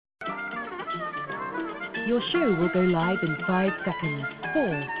Your show will go live in 5 seconds.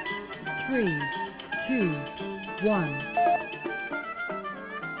 4, 3, 2, 1.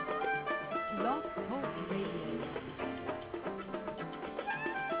 Blog Talk Radio.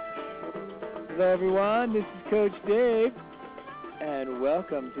 Hello everyone, this is Coach Dave, and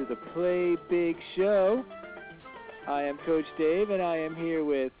welcome to the Play Big Show. I am Coach Dave, and I am here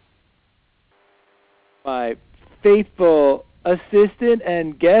with my faithful assistant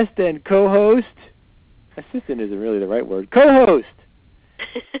and guest and co-host. Assistant isn't really the right word. Co-host.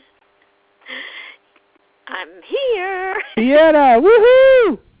 I'm here. Deanna,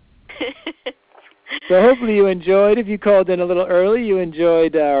 woohoo! So hopefully you enjoyed. If you called in a little early, you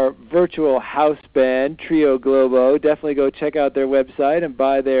enjoyed our virtual house band, Trio Globo. Definitely go check out their website and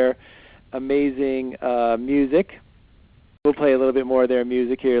buy their amazing music. We'll play a little bit more of their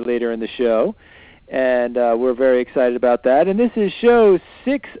music here later in the show. And we're very excited about that. And this is show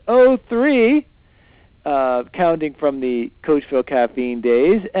 603. Counting from the Coachville Caffeine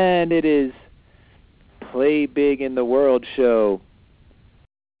days, and it is Play Big in the World show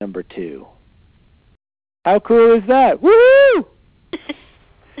number 2. How cool is that? Woohoo!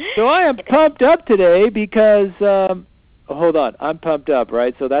 So I am pumped up today because, hold on, I'm pumped up,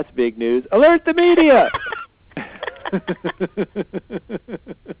 right? So that's big news. Alert the media!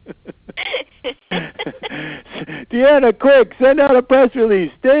 Deanna, quick, send out a press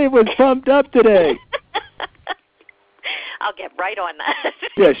release. Dave was pumped up today. I'll get right on that.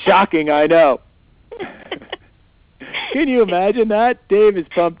 Yeah, shocking, I know. Can you imagine that? Dave is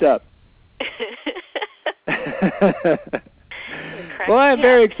pumped up. Well, I am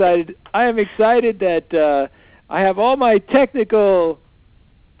very excited. I am excited that I have all my technical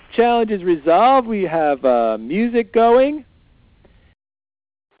challenges resolved. We have music going.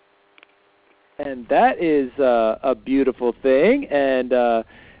 And that is a beautiful thing. And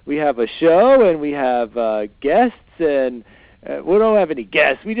we have a show, and we have guests, and we don't have any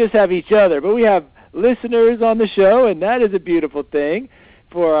guests. We just have each other. But we have listeners on the show, and that is a beautiful thing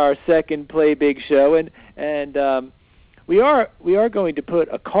for our second Play Big show. And we are going to put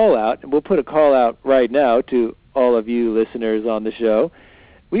a call out, and we'll put a call out right now to all of you listeners on the show.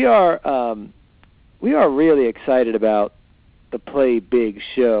 We are really excited about the Play Big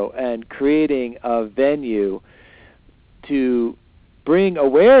show and creating a venue to bring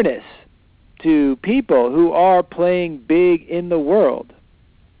awareness to people who are playing big in the world,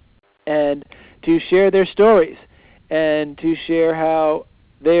 and to share their stories, and to share how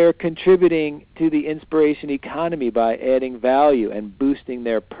they're contributing to the inspiration economy by adding value and boosting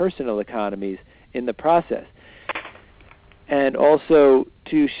their personal economies in the process. And also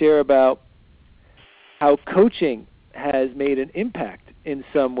to share about how coaching has made an impact in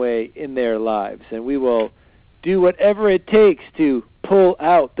some way in their lives. And we will do whatever it takes to pull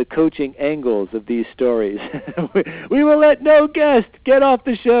out the coaching angles of these stories. We will let no guest get off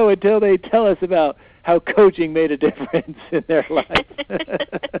the show until they tell us about how coaching made a difference in their life.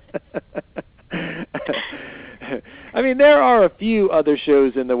 I mean, there are a few other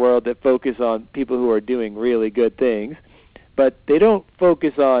shows in the world that focus on people who are doing really good things, but they don't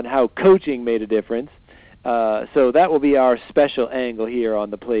focus on how coaching made a difference. So that will be our special angle here on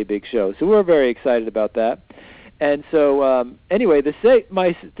the Play Big show. So we're very excited about that. And so, anyway, to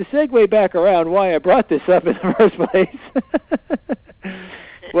segue back around why I brought this up in the first place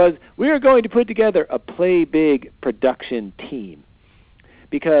was we are going to put together a Play Big production team,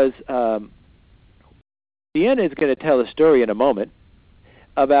 because Deanna is going to tell a story in a moment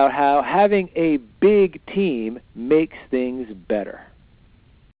about how having a big team makes things better.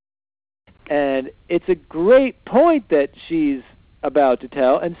 And it's a great point that she's about to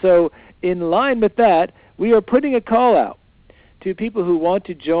tell. And so in line with that, we are putting a call out to people who want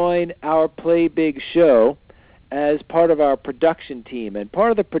to join our Play Big show as part of our production team. And part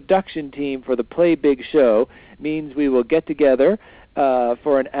of the production team for the Play Big show means we will get together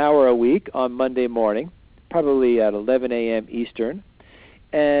for an hour a week on Monday morning, probably at 11 a.m. Eastern.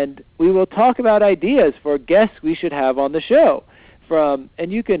 And we will talk about ideas for guests we should have on the show.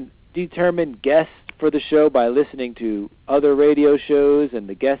 And you can determine guests for the show by listening to other radio shows and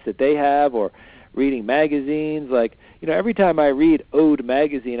the guests that they have, or reading magazines. Like, every time I read Ode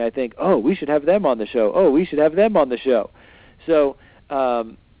magazine, I think, oh, we should have them on the show. Oh, we should have them on the show. So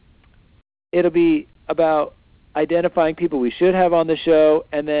it'll be about identifying people we should have on the show,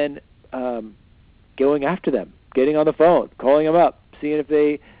 and then going after them, getting on the phone, calling them up, seeing if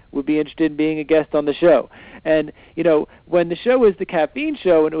they would be interested in being a guest on the show. And, when the show was the Caffeine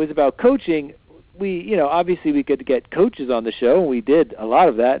Show and it was about coaching, we, obviously we could get coaches on the show, and we did a lot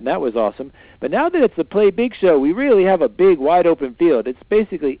of that, and that was awesome. But now that it's the Play Big show, we really have a big, wide open field. It's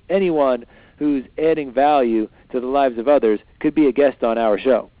basically anyone who's adding value to the lives of others could be a guest on our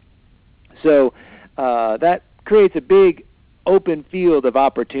show. So that creates a big open field of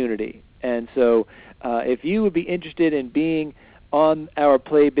opportunity. And so if you would be interested in being on our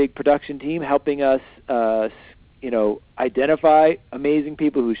Play Big production team, helping us identify amazing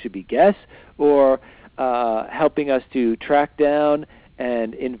people who should be guests, or helping us to track down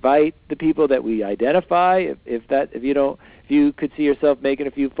and invite the people that we identify, if you could see yourself making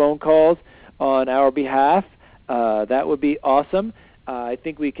a few phone calls on our behalf, that would be awesome. I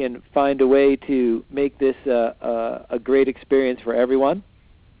think we can find a way to make this a great experience for everyone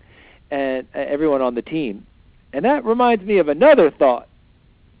and everyone on the team. And that reminds me of another thought.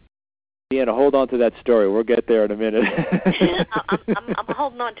 Deanna, hold on to that story. We'll get there in a minute. I'm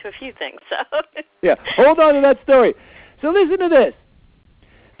holding on to a few things. So. Yeah, hold on to that story. So listen to this.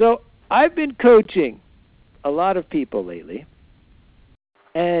 So I've been coaching a lot of people lately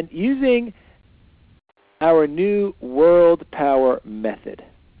and using our new World Power Method.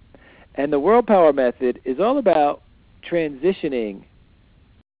 And the World Power Method is all about transforming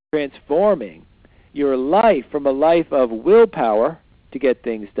your life from a life of willpower to get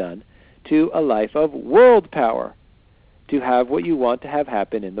things done to a life of world power to have what you want to have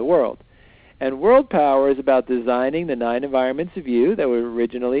happen in the world. And world power is about designing the 9 environments of you that were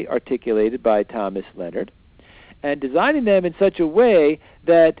originally articulated by Thomas Leonard, and designing them in such a way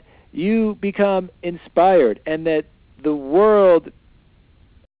that you become inspired and that the world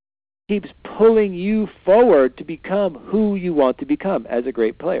keeps pulling you forward to become who you want to become as a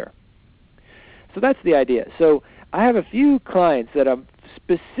great player. So that's the idea. So I have a few clients that I'm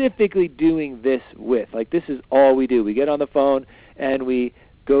specifically doing this with. Like, this is all we do. We get on the phone and we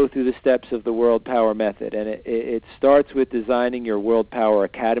go through the steps of the World Power Method. And it starts with designing your World Power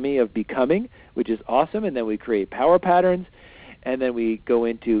Academy of Becoming, which is awesome. And then we create power patterns. And then we go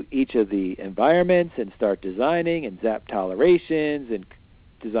into each of the environments and start designing and zap tolerations and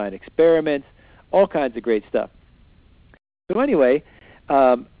design experiments, all kinds of great stuff. So anyway,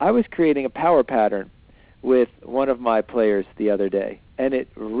 I was creating a power pattern with one of my players the other day, and it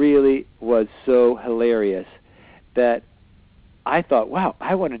really was so hilarious that I thought, wow,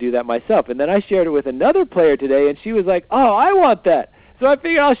 I want to do that myself. And then I shared it with another player today, and she was like, oh, I want that. So I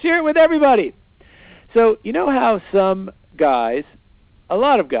figured I'll share it with everybody. So you know how some guys, a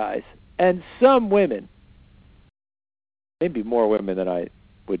lot of guys, and some women, maybe more women than I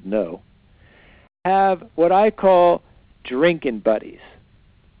would know, have what I call drinking buddies.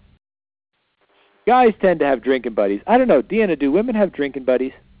 Guys tend to have drinking buddies. I don't know, Deanna, do women have drinking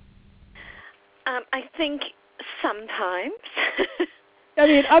buddies? I think sometimes. I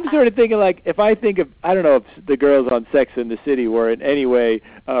mean, I'm sort of thinking, like, if I think of, I don't know if the girls on Sex and the City were in any way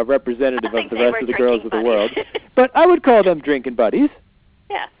representative of the rest of the girls of the world, but I would call them drinking buddies.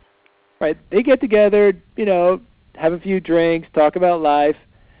 Yeah. Right? They get together, have a few drinks, talk about life.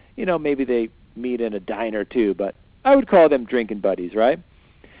 Maybe they meet in a diner too, but I would call them drinking buddies, right?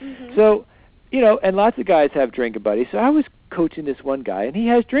 Mm-hmm. So, and lots of guys have drinking buddies. So I was coaching this one guy, and he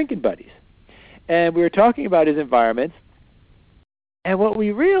has drinking buddies. And we were talking about his environments. And what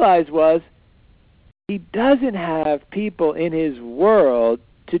we realized was he doesn't have people in his world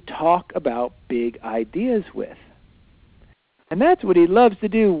to talk about big ideas with. And that's what he loves to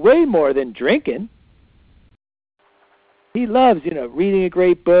do way more than drinking. He loves, reading a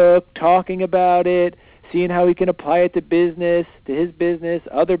great book, talking about it, seeing how he can apply it to business, to his business,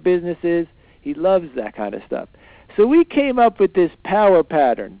 other businesses. He loves that kind of stuff. So we came up with this power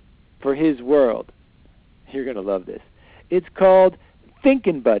pattern for his world. You're going to love this. It's called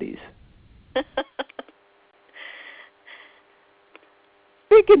Thinking Buddies.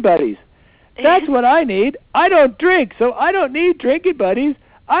 Thinking Buddies. That's what I need. I don't drink, so I don't need drinking buddies.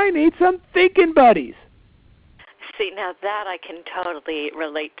 I need some thinking buddies. See, now that I can totally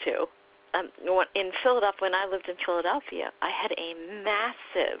relate to. In Philadelphia, when I lived in Philadelphia, I had a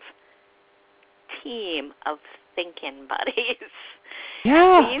massive team of thinking buddies.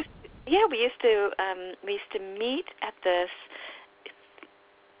 Yeah. We used to meet at this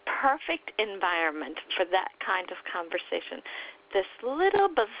perfect environment for that kind of conversation. This little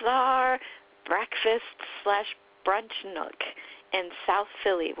bizarre breakfast/brunch nook in South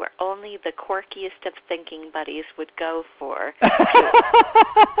Philly where only the quirkiest of thinking buddies would go for.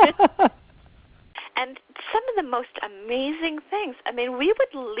 And some of the most amazing things, we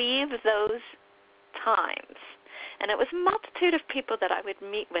would leave those times, and it was a multitude of people that I would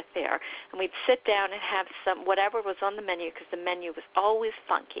meet with there, and we'd sit down and have some, whatever was on the menu, because the menu was always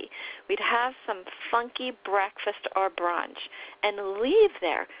funky. We'd have some funky breakfast or brunch and leave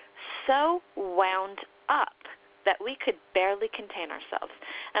there so wound up that we could barely contain ourselves.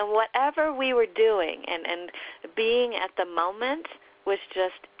 And whatever we were doing and being at the moment was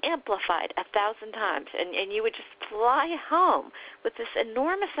just amplified 1,000 times. And you would just fly home with this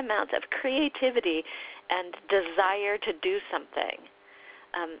enormous amount of creativity and desire to do something.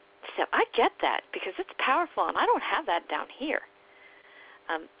 So I get that because it's powerful, and I don't have that down here.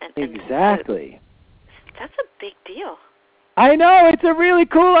 Exactly. That's a big deal. I know. It's a really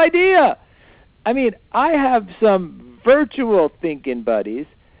cool idea. I mean, I have some virtual thinking buddies,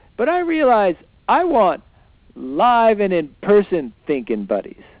 but I realize I want live and in-person thinking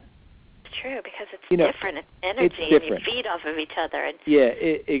buddies. It's true, because it's different. It's It's energy, different. And you feed off of each other. And yeah,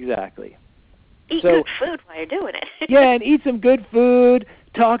 exactly. Eat good food while you're doing it. Yeah, and eat some good food,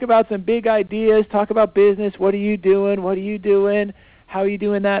 talk about some big ideas, talk about business. What are you doing? What are you doing? How are you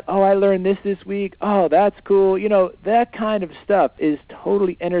doing that? Oh, I learned this week. Oh, that's cool. That kind of stuff is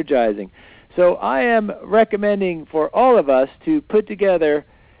totally energizing. So I am recommending for all of us to put together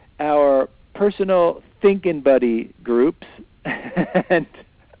our personal thinking buddy groups and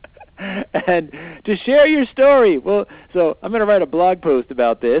to share your story. Well, so I'm going to write a blog post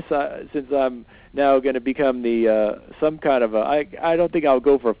about this since I'm now going to become the some kind of I don't think I'll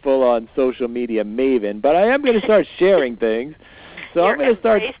go for full-on social media maven, but I am going to start sharing things. So You're I'm going to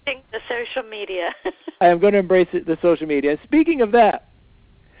start embracing the social media. I am going to embrace the social media. And speaking of that,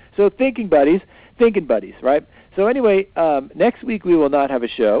 so thinking buddies, right? So anyway, next week we will not have a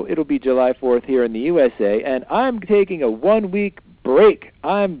show. It'll be July 4th here in the USA, and I'm taking a 1-week break.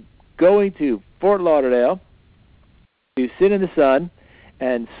 I'm going to Fort Lauderdale to sit in the sun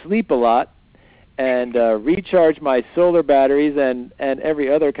and sleep a lot and recharge my solar batteries and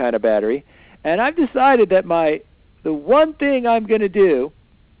every other kind of battery. And I've decided that the one thing I'm going to do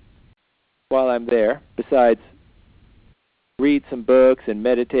while I'm there, besides read some books and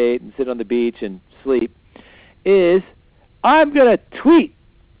meditate and sit on the beach and sleep, is I'm going to tweet.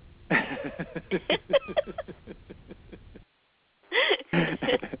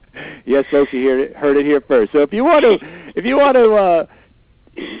 Yes, folks, you heard it here first. So if you want to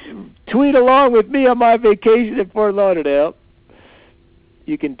tweet along with me on my vacation in Fort Lauderdale,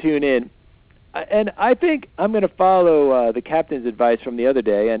 you can tune in. And I think I'm going to follow the captain's advice from the other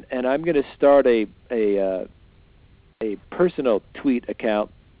day, and I'm going to start a personal tweet account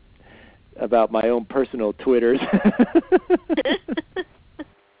about my own personal Twitters.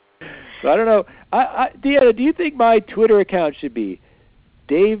 So I don't know. Deanna, do you think my Twitter account should be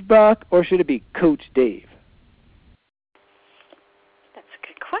Dave Buck or should it be Coach Dave? That's a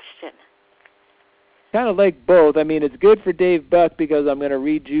good question. Kind of like both. I mean, it's good for Dave Buck because I'm going to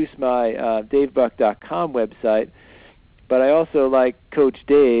rejuice my DaveBuck.com website, but I also like Coach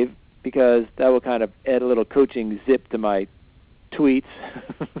Dave because that will kind of add a little coaching zip to my tweets.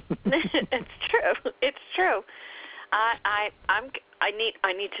 It's true. It's true. I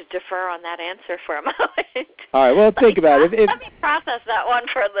need to defer on that answer for a moment. All right. Well, think about it. Let me process that one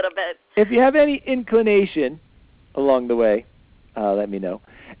for a little bit. If you have any inclination along the way, let me know.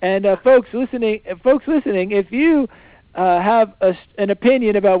 And folks listening, if you have an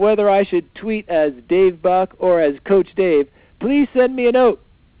opinion about whether I should tweet as Dave Buck or as Coach Dave, please send me a note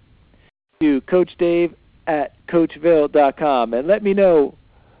to CoachDave@CoachVille.com and let me know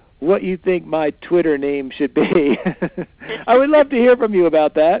what you think my Twitter name should be. I would love to hear from you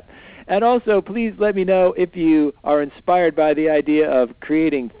about that. And also, please let me know if you are inspired by the idea of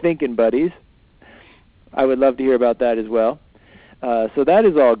creating thinking buddies. I would love to hear about that as well. So that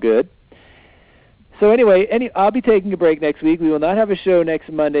is all good. So anyway, I'll be taking a break next week. We will not have a show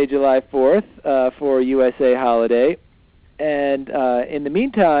next Monday, July 4th, for USA holiday. And in the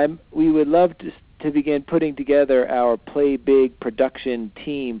meantime, we would love to begin putting together our Play Big production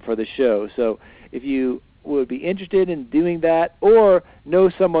team for the show. So if you would be interested in doing that or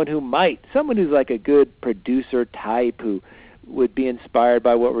know someone who's like a good producer type who would be inspired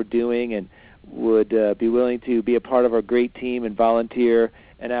by what we're doing and would be willing to be a part of our great team and volunteer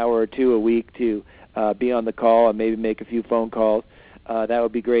an hour or two a week to be on the call and maybe make a few phone calls, that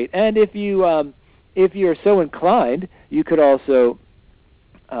would be great. And if you're so inclined, you could also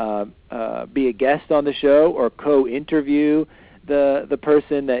be a guest on the show or co-interview the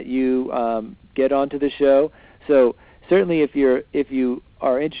person that you get onto the show. So certainly, if you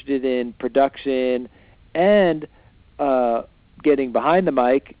are interested in production and getting behind the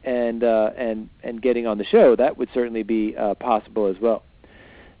mic and getting on the show, that would certainly be possible as well.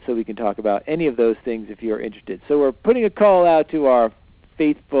 So we can talk about any of those things if you're interested. So we're putting a call out to our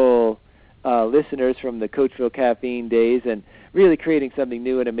faithful listeners from the Coachville Caffeine days and really creating something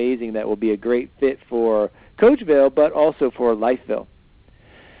new and amazing that will be a great fit for Coachville, but also for Lifeville.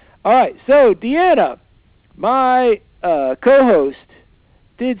 All right, so Deanna, my co-host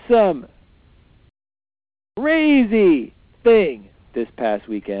did some crazy thing this past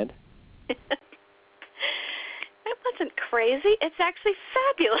weekend. It wasn't crazy. It's actually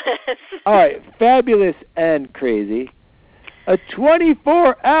fabulous. All right, fabulous and crazy. A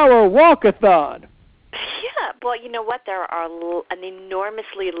 24-hour walkathon. Yeah, well, you know what? There are an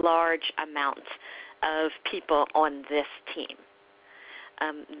enormously large amount of people on this team.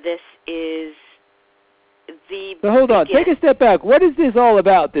 This is the... So hold on. Take a step back. What is this all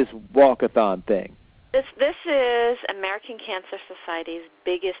about, this walkathon thing? This is American Cancer Society's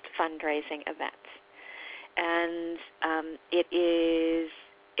biggest fundraising event. And it is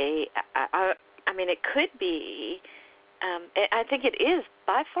it could be... I think it is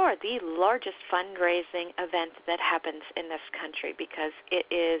by far the largest fundraising event that happens in this country because it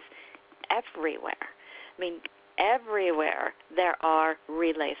is everywhere. I mean, everywhere there are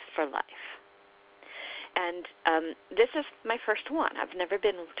Relays for Life. And this is my first one. I've never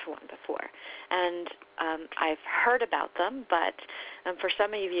been to one before. And I've heard about them, but for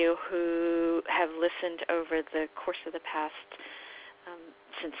some of you who have listened over the course of the past,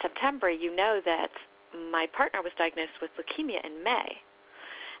 since September, you know that my partner was diagnosed with leukemia in May.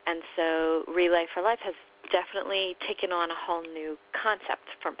 And so Relay for Life has definitely taken on a whole new concept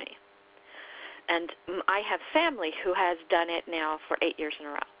for me. And I have family who has done it now for 8 years in a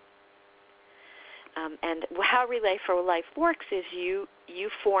row. And how Relay for Life works is you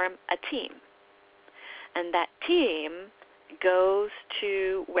form a team. And that team goes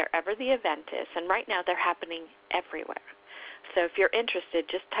to wherever the event is. And right now they're happening everywhere. So if you're interested,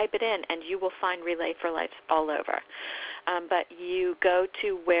 just type it in, and you will find Relay for Life all over. But you go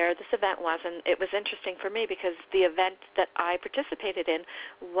to where this event was, and it was interesting for me because the event that I participated in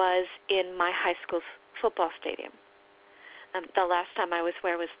was in my high school's football stadium. The last time I was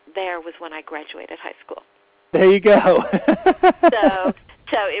there was when I graduated high school. There you go.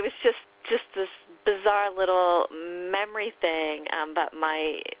 So it was just this bizarre little memory thing.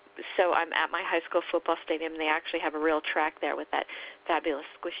 So I'm at my high school football stadium. They actually have a real track there with that fabulous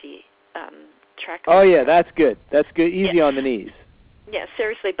squishy track. Oh, yeah, that's good. That's good. Easy on the knees. Yeah,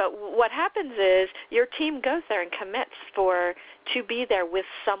 seriously. But what happens is your team goes there and commits to be there with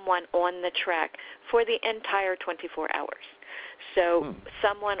someone on the track for the entire 24 hours. So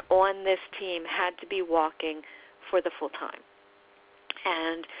someone on this team had to be walking for the full time.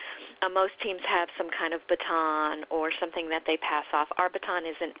 And most teams have some kind of baton or something that they pass off. Our baton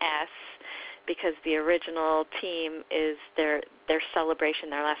is an S because the original team is their celebration.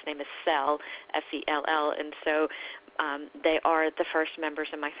 Their last name is Sell, S-E-L-L, and so they are the first members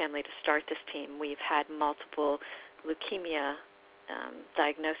in my family to start this team. We've had multiple leukemia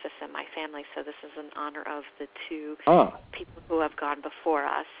diagnosis in my family, so this is in honor of the two people who have gone before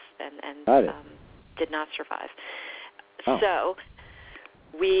us and did not survive. Oh. So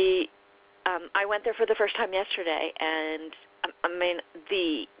I went there for the first time yesterday, and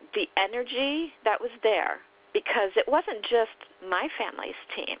the energy that was there, because it wasn't just my family's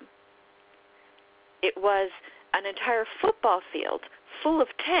team. It was an entire football field full of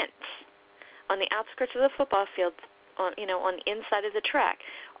tents on the outskirts of the football field. On the inside of the track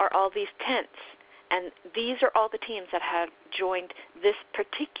are all these tents, and these are all the teams that have joined this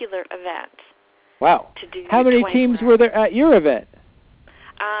particular event. Wow! How many teams were there at your event?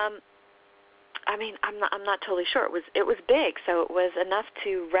 I'm not totally sure. It was big, so it was enough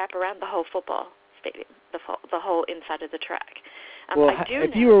to wrap around the whole football stadium, the whole inside of the track.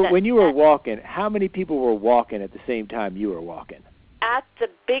 When you were walking, how many people were walking at the same time you were walking? At the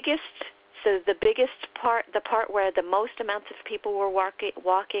biggest part, the part where the most amounts of people were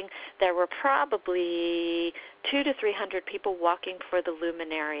walking, there were probably 200 to 300 people walking for the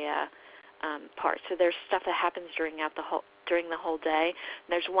Luminaria part. So there's stuff that happens during the whole day.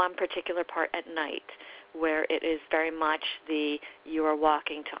 There's one particular part at night where it is very much you are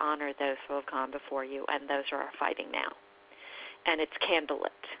walking to honor those who have gone before you, and those who are fighting now. And it's candlelit.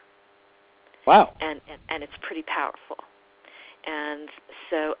 Wow. And it's pretty powerful. And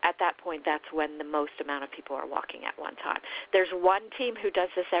so at that point, that's when the most amount of people are walking at one time. There's one team who does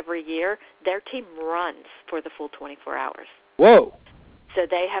this every year. Their team runs for the full 24 hours. Whoa. So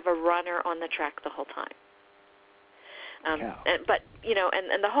they have a runner on the track the whole time. But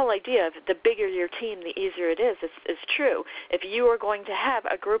the whole idea of the bigger your team, the easier it is true. If you are going to have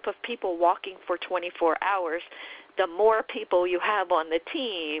a group of people walking for 24 hours, the more people you have on the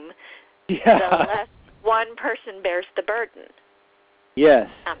team, the less one person bears the burden. Yes.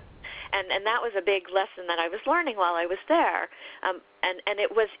 And that was a big lesson that I was learning while I was there. And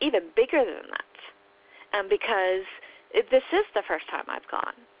it was even bigger than that because this is the first time I've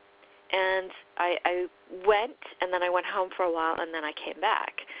gone. And I went, and then I went home for a while, and then I came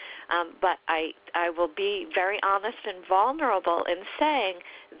back. But I will be very honest and vulnerable in saying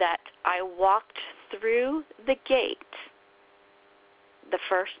that I walked through the gate the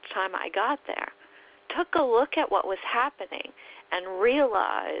first time I got there, took a look at what was happening, and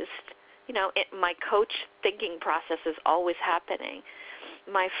realized, my coach thinking process is always happening.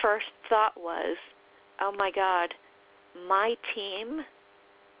 My first thought was, oh my God, my team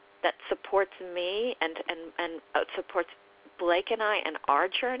that supports me and supports Blake and I and our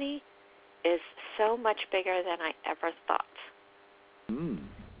journey is so much bigger than I ever thought.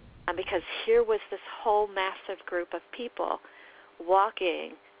 And because here was this whole massive group of people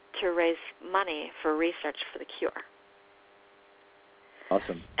walking to raise money for research for the cure.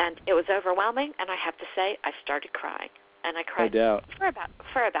 Awesome. And it was overwhelming, and I have to say, I started crying. And I cried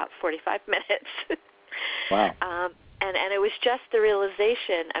for about 45 minutes. Wow. And it was just the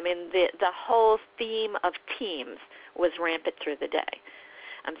realization, the whole theme of teams was rampant through the day.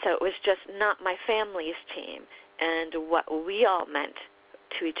 So it was just not my family's team and what we all meant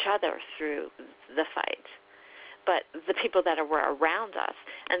to each other through the fight, but the people that were around us.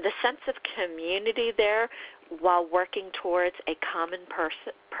 And the sense of community there while working towards a common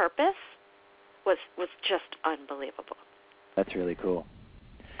purpose was just unbelievable. That's really cool.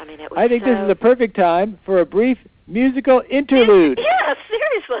 I think this is the perfect time for a brief musical interlude. Yeah,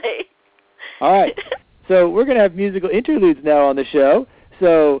 seriously. All right. So we're going to have musical interludes now on the show.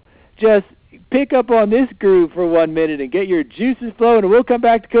 So just pick up on this groove for 1 minute and get your juices flowing, and we'll come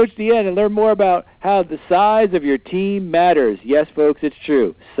back to Coach Deanne and learn more about how the size of your team matters. Yes, folks, it's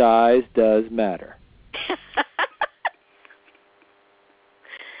true. Size does matter.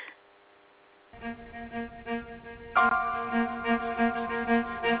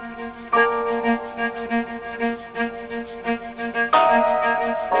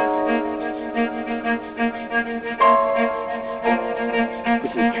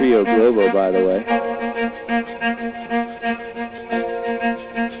 This is Trio Globo, by the way.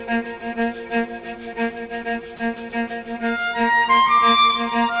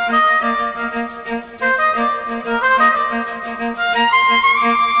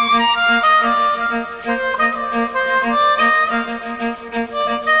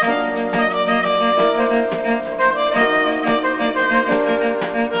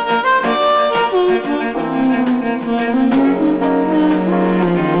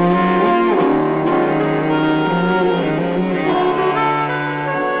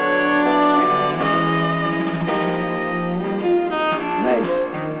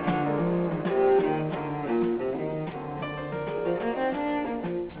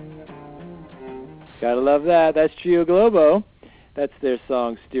 Gotta love that. That's Trio Globo. That's their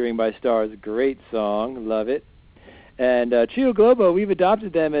song, Steering by Stars. Great song. Love it. And Trio Globo, we've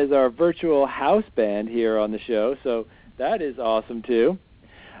adopted them as our virtual house band here on the show, so that is awesome, too.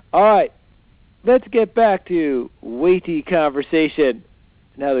 All right. Let's get back to weighty conversation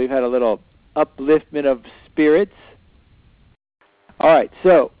now that we've had a little upliftment of spirits. All right,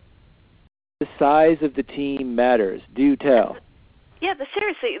 so the size of the team matters. Do tell. Yeah,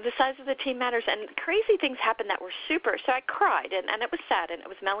 seriously, the size of the team matters, and crazy things happened that were super. So I cried, and it was sad, and it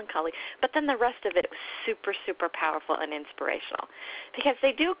was melancholy, but then the rest of it was super, super powerful and inspirational because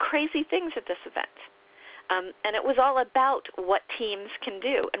they do crazy things at this event. And it was all about what teams can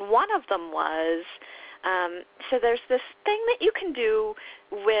do. And one of them was, so there's this thing that you can do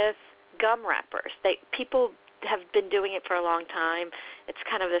with gum wrappers. People have been doing it for a long time. It's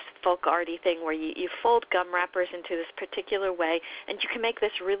kind of this folk arty thing where you fold gum wrappers into this particular way, and you can make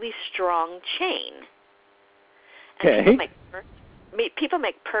this really strong chain. And okay. People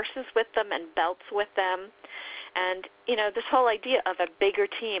make purses with them and belts with them. And, this whole idea of a bigger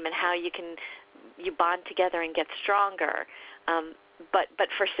team and how you bond together and get stronger. But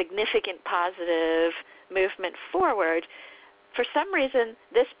for significant positive movement forward, for some reason,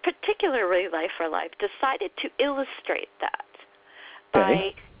 this particular Relay for Life decided to illustrate that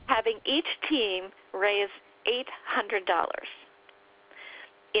by having each team raise $800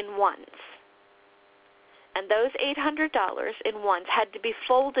 in ones. And those $800 in ones had to be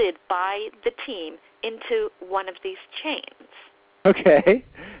folded by the team into one of these chains. Okay.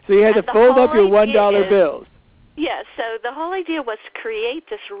 So you had to fold up your $1 bills. Yeah, so the whole idea was to create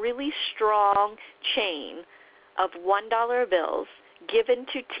this really strong chain of $1 bills given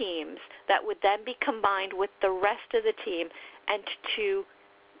to teams that would then be combined with the rest of the team and to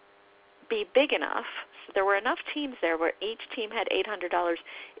be big enough. So there were enough teams there where each team had $800.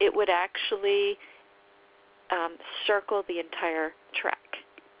 It would actually circle the entire track.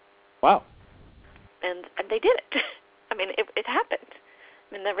 Wow. And they did it. I mean, it happened.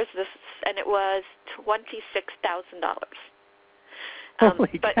 And there was this, and it was $26,000.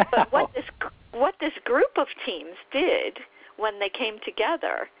 But what this group of teams did when they came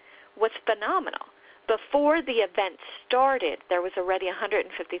together was phenomenal. Before the event started, there was already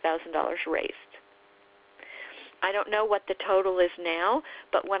 $150,000 raised. I don't know what the total is now,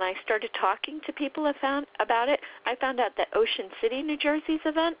 but when I started talking to people about it, I found out that Ocean City, New Jersey's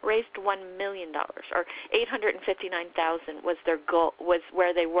event raised $1 million, or $859,000 was their goal, was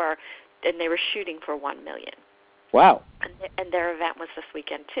where they were, and they were shooting for $1 million. Wow. And their event was this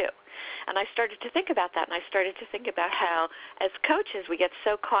weekend, too. And I started to think about that, and I started to think about how, as coaches, we get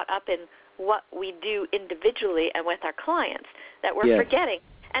so caught up in what we do individually and with our clients that we're forgetting.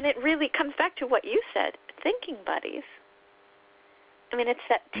 And it really comes back to what you said, thinking buddies. I mean, it's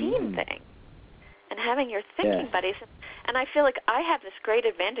that team thing and having your thinking buddies. And I feel like I have this great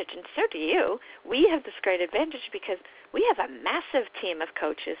advantage, and so do you. We have this great advantage because we have a massive team of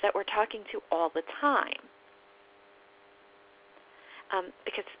coaches that we're talking to all the time.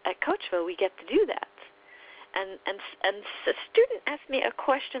 Because at Coachville, we get to do that. And a student asked me a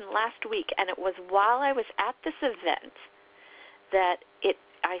question last week, and it was while I was at this event that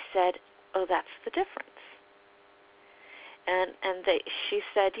I said, oh, that's the difference. And she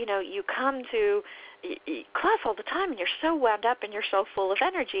said, you come to class all the time, and you're so wound up, and you're so full of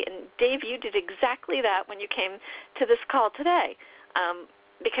energy. And, Dave, you did exactly that when you came to this call today,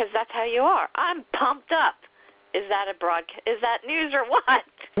 because that's how you are. I'm pumped up. Is that a broadcast? Is that news or what?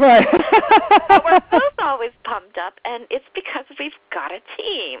 Right. But we're both always pumped up, and it's because we've got a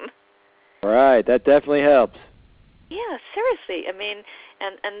team. Right. That definitely helps. Yeah, seriously. I mean,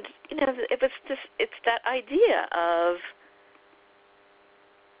 and it's that idea of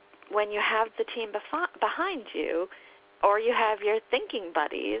when you have the team behind you, or you have your thinking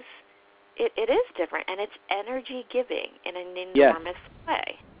buddies, it is different, and it's energy giving in an enormous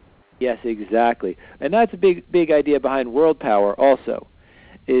way. Yes, exactly. And that's a big idea behind World Power also,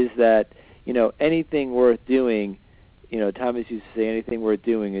 is that, anything worth doing, Thomas used to say anything worth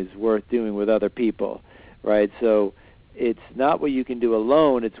doing is worth doing with other people, right? So it's not what you can do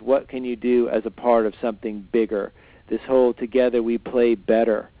alone, it's what can you do as a part of something bigger. This whole together we play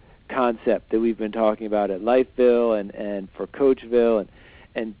better concept that we've been talking about at Lifeville and for Coachville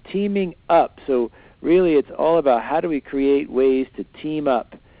and teaming up. So really it's all about how do we create ways to team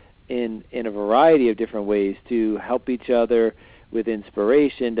up in a variety of different ways to help each other with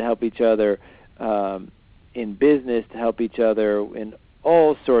inspiration, to help each other in business, to help each other in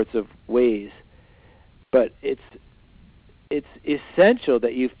all sorts of ways. But it's essential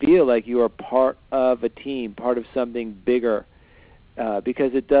that you feel like you are part of a team, part of something bigger,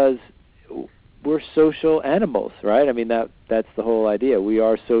 because we're social animals, right? I mean, that's the whole idea. We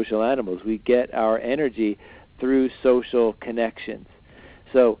are social animals. We get our energy through social connections.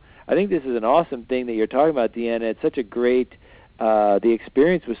 So I think this is an awesome thing that you're talking about, Deanna. It's such a great, the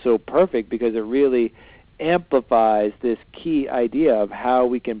experience was so perfect because it really amplifies this key idea of how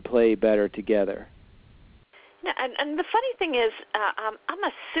we can play better together. Yeah, and the funny thing is, I'm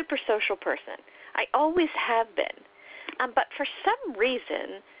a super social person. I always have been. But for some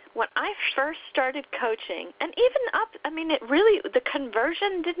reason, when I first started coaching, and even the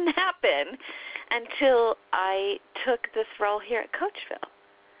conversion didn't happen until I took this role here at Coachville.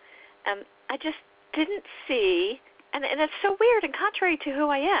 I just didn't see, and it's so weird and contrary to who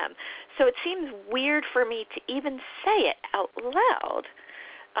I am. So it seems weird for me to even say it out loud.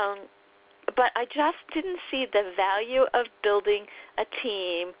 But I just didn't see the value of building a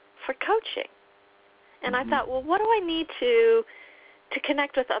team for coaching. And I thought, well, what do I need to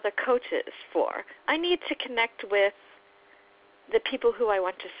connect with other coaches for? I need to connect with the people who I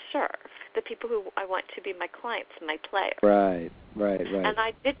want to serve, the people who I want to be my clients, my players. Right. And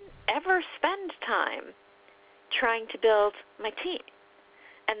I didn't ever spend time trying to build my team.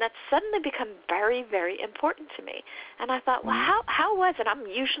 And that's suddenly become very, very important to me. And I thought, well, how was it? I'm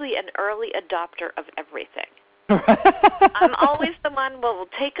usually an early adopter of everything. I'm always the one who will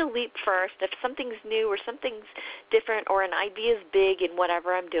take a leap first. If something's new or something's different or an idea is big in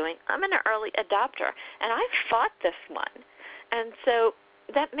whatever I'm doing, I'm an early adopter. And I've fought this one. And so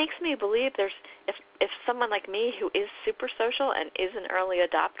that makes me believe if someone like me who is super social and is an early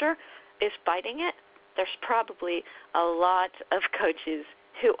adopter is fighting it, there's probably a lot of coaches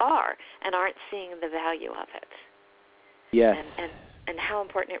who are and aren't seeing the value of it. Yes. And how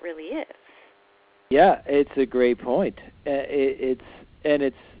important it really is. Yeah, it's a great point. It's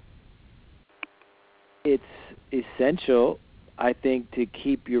essential, I think, to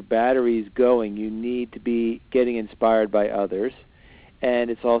keep your batteries going. You need to be getting inspired by others, and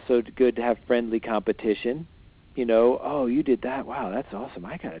it's also good to have friendly competition, oh, you did that. Wow, that's awesome.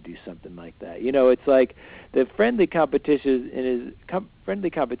 I got to do something like that. It's like the friendly competition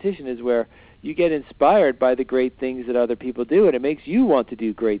is where you get inspired by the great things that other people do, and it makes you want to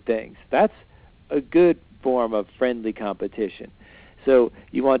do great things. That's a good form of friendly competition. So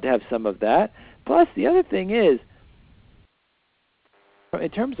you want to have some of that. Plus, the other thing is, in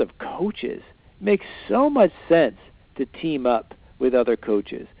terms of coaches, it makes so much sense to team up with other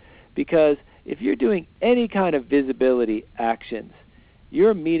coaches, because if you're doing any kind of visibility actions,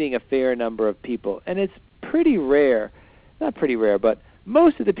 you're meeting a fair number of people. And it's pretty rare, not pretty rare, but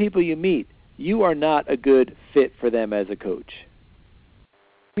most of the people you meet, you are not a good fit for them as a coach.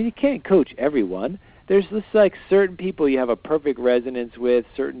 I mean, you can't coach everyone. There's just like certain people you have a perfect resonance with,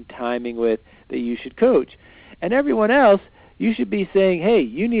 certain timing with, that you should coach. And everyone else, you should be saying, hey,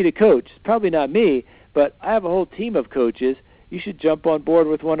 you need a coach. It's probably not me, but I have a whole team of coaches. You should jump on board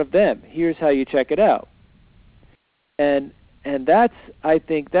with one of them. Here's how you check it out. And that's, I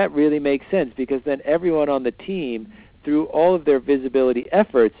think that really makes sense, because then everyone on the team, through all of their visibility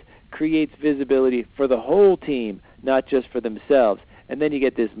efforts, creates visibility for the whole team, not just for themselves. And then you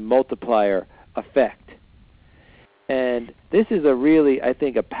get this multiplier effect. And this is a really, I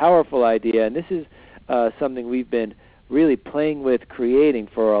think, a powerful idea, and this is something we've been really playing with, creating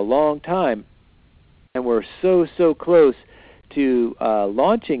for a long time, and we're so close to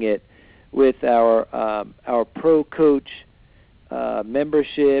launching it with our Pro Coach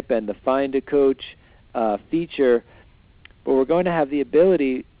membership and the Find a Coach feature. But we're going to have the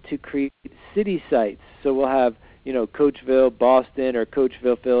ability to create city sites. So we'll have, Coachville, Boston, or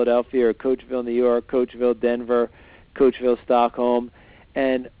Coachville, Philadelphia, or Coachville, New York, Coachville, Denver, Coachville, Stockholm.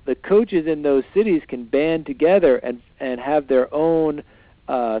 And the coaches in those cities can band together and have their own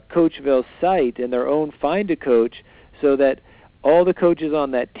Coachville site and their own Find a Coach, so that all the coaches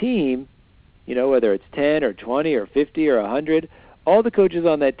on that team, whether it's 10 or 20 or 50 or 100, all the coaches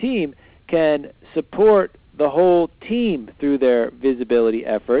on that team can support the whole team through their visibility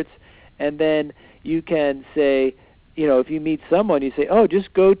efforts. And then you can say, if you meet someone, you say, oh,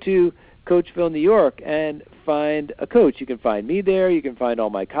 just go to Coachville, New York, and find a coach. You can find me there. You can find all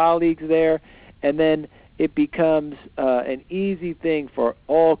my colleagues there. And then it becomes an easy thing for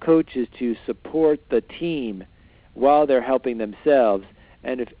all coaches to support the team while they're helping themselves.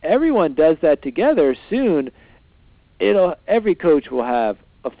 And if everyone does that together, soon every coach will have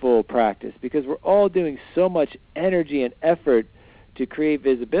a full practice, because we're all doing so much energy and effort to create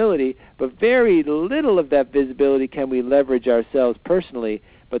visibility, but very little of that visibility can we leverage ourselves personally,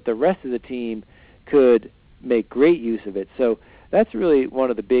 but the rest of the team could make great use of it. So that's really one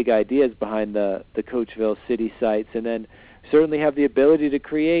of the big ideas behind the Coachville city sites. And then certainly have the ability to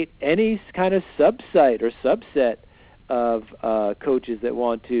create any kind of sub-site or subset of coaches that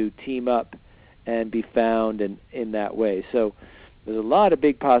want to team up and be found in that way. So there's a lot of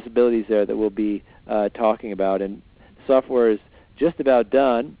big possibilities there that we'll be talking about. And the software is just about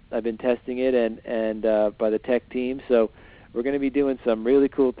done. I've been testing it and by the tech team. So we're going to be doing some really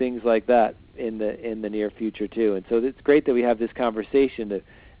cool things like that in the near future too. And so it's great that we have this conversation to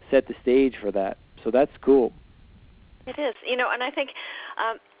set the stage for that. So that's cool. It is, and I think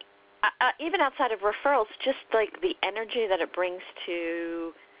even outside of referrals, just like the energy that it brings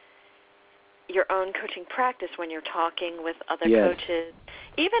to your own coaching practice when you're talking with other coaches,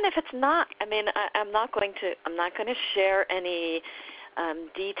 even if it's not. I'm not going to share any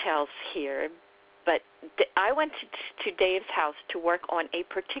details here, but I went to Dave's house to work on a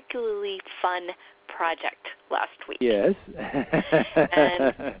particularly fun project last week. Yes.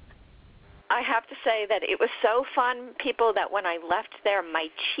 And I have to say that it was so fun, people, that when I left there, my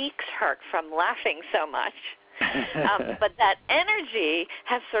cheeks hurt from laughing so much. But that energy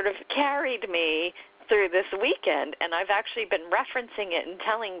has sort of carried me through this weekend, and I've actually been referencing it and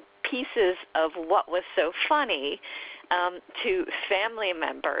telling pieces of what was so funny to family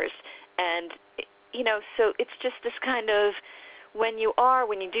members. And, so it's just this kind of, when you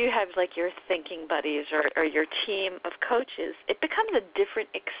do have like your thinking buddies or your team of coaches, it becomes a different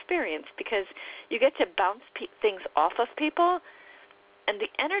experience, because you get to bounce things off of people, and the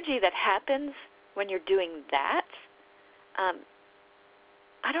energy that happens when you're doing that,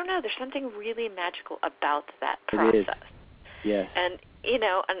 I don't know, there's something really magical about that process. It is. Yes. And,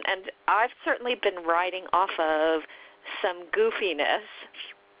 and I've certainly been riding off of some goofiness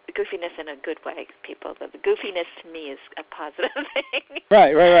in a good way, people. The goofiness to me is a positive thing.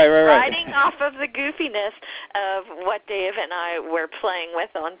 Right. Riding off of the goofiness of what Dave and I were playing with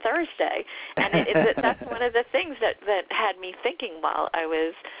on Thursday. And that's one of the things that had me thinking while I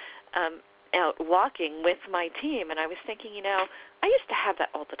was out walking with my team. And I was thinking, I used to have that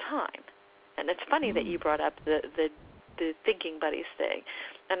all the time. And it's funny that you brought up the Thinking Buddies thing.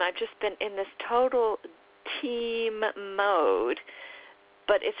 And I've just been in this total team mode.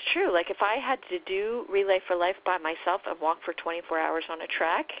 But it's true. Like, if I had to do Relay for Life by myself and walk for 24 hours on a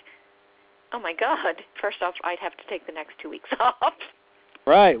track, oh, my God. First off, I'd have to take the next 2 weeks off.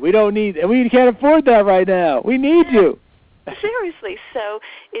 Right. We can't afford that right now. We need you. Seriously. So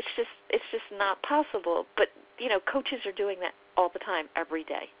it's just not possible. But, you know, coaches are doing that all the time, every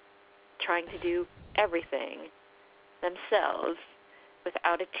day, trying to do everything themselves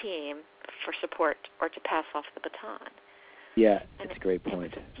without a team for support or to pass off the baton. Yeah, that's a great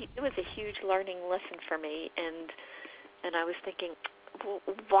point. It was a huge learning lesson for me, and I was thinking, well,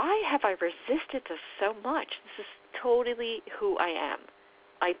 why have I resisted this so much? This is totally who I am.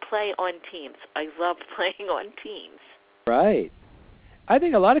 I play on teams. I love playing on teams. Right. I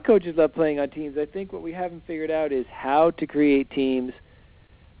think a lot of coaches love playing on teams. I think what we haven't figured out is how to create teams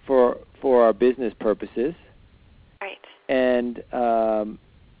for our business purposes. Right. And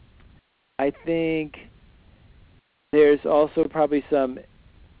I think there's also probably some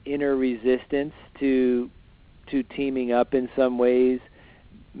inner resistance to teaming up in some ways,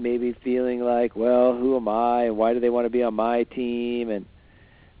 maybe feeling like, well, who am I and why do they want to be on my team? And,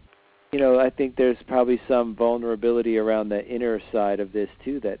 you know, I think there's probably some vulnerability around the inner side of this,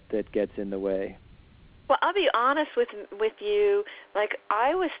 too, that gets in the way. Well, I'll be honest with you. Like,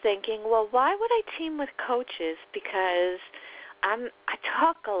 I was thinking, well, why would I team with coaches? Because I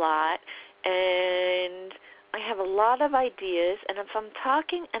talk a lot, and I have a lot of ideas, and if I'm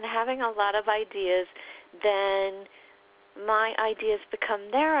talking and having a lot of ideas, then my ideas become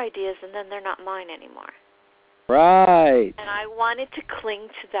their ideas, and then they're not mine anymore. Right. And I wanted to cling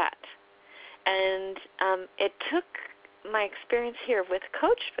to that. And it took my experience here with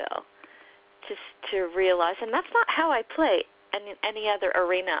Coachville to realize, and that's not how I play in any other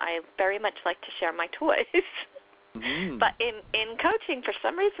arena. I very much like to share my toys. Mm-hmm. But in coaching, for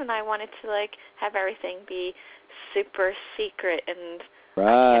some reason, I wanted to, like, have everything be super secret and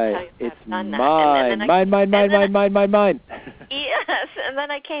right. It's mine. Mine. Yes, and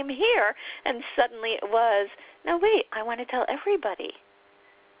then I came here, and suddenly it was, no, wait, I want to tell everybody.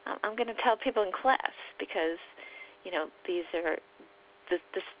 I'm going to tell people in class because, you know, this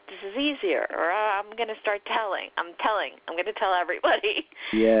is easier, or I'm going to start telling. I'm going to tell everybody.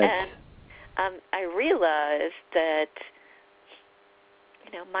 Yes. And I realized that,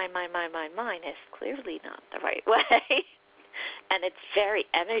 you know, mine is clearly not the right way. And it's very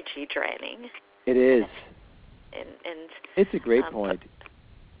energy draining. It is. And it's a great point.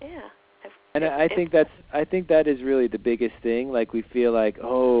 Yeah. And I think that is really the biggest thing. Like, we feel like,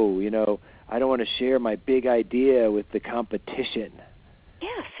 oh, you know, I don't want to share my big idea with the competition.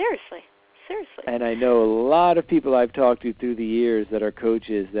 Yeah, seriously. And I know a lot of people I've talked to through the years that are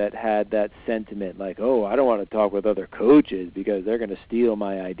coaches that had that sentiment, like, oh, I don't want to talk with other coaches because they're going to steal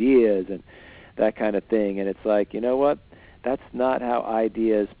my ideas and that kind of thing. And it's like, you know what? That's not how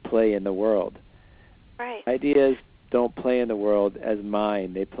ideas play in the world. Right. Ideas don't play in the world as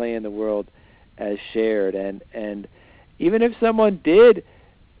mine. They play in the world as shared. And even if someone did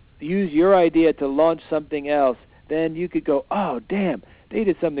use your idea to launch something else, then you could go, oh, damn, they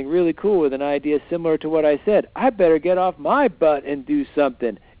did something really cool with an idea similar to what I said. I better get off my butt and do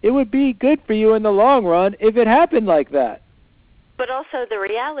something. It would be good for you in the long run if it happened like that. But also the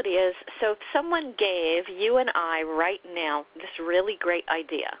reality is, so if someone gave you and I right now this really great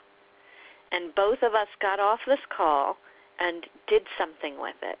idea, and both of us got off this call and did something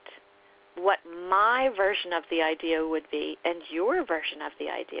with it, what my version of the idea would be and your version of the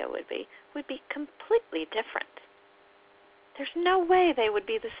idea would be completely different. There's no way they would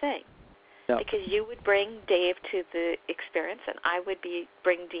be the same. No. Because you would bring Dave to the experience, and I would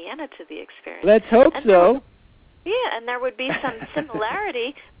bring Deanna to the experience. Let's hope so. And there would be some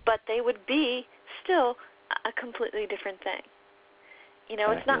similarity, but they would be still a completely different thing. You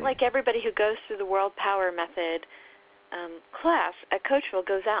know, It's not like everybody who goes through the World Power Method class at Coachville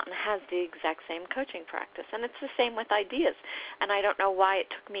goes out and has the exact same coaching practice. And it's the same with ideas. And I don't know why it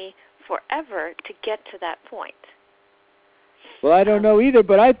took me forever to get to that point. Well, I don't know either,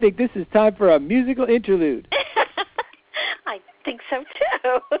 but I think this is time for a musical interlude. I think so,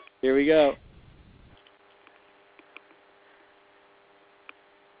 too. Here we go.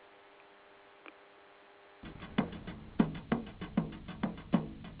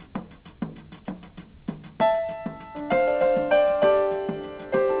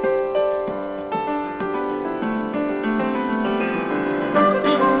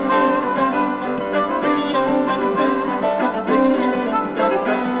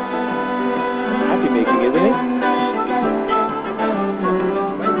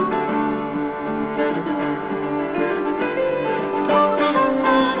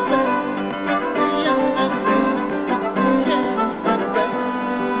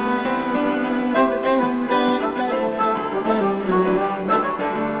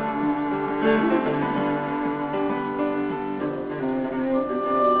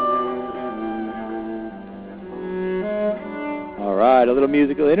 right, a little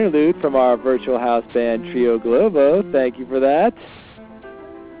musical interlude from our virtual house band Trio Globo. Thank you for that.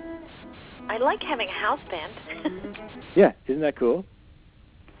 I like having a house band. Yeah, isn't that cool?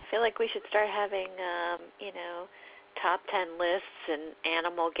 I feel like we should start having, top 10 lists and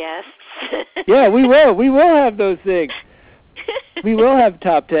animal guests. Yeah, we will. We will have those things. We will have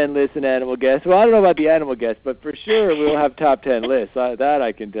top 10 lists and animal guests. Well, I don't know about the animal guests, but for sure we'll have top 10 lists. That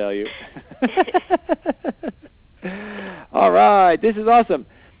I can tell you. All right, this is awesome.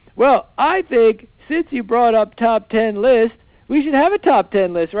 Well, I think since you brought up top 10 lists, we should have a top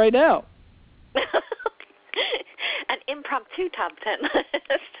 10 list right now. An impromptu top 10 list.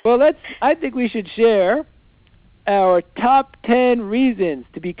 Well, I think we should share our top 10 reasons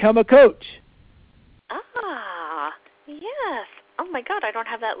to become a coach. Ah, yes. Oh, my God, I don't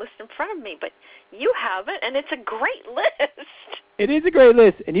have that list in front of me, but you have it, and it's a great list. It is a great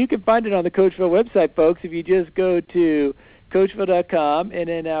list, and you can find it on the Coachville website, folks, if you just go to Coachville.com, and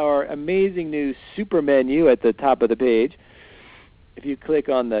in our amazing new super menu at the top of the page, if you click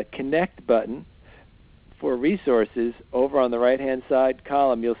on the Connect button for resources, over on the right-hand side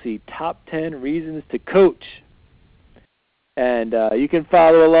column, you'll see Top 10 Reasons to Coach. And you can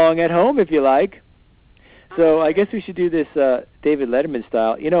follow along at home if you like. So I guess we should do this David Letterman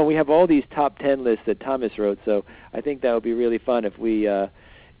style. You know, we have all these top 10 lists that Thomas wrote, so I think that would be really fun if we have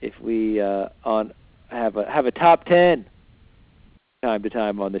a top 10 time to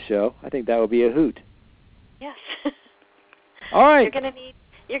time on the show. I think that would be a hoot. Yes. All right.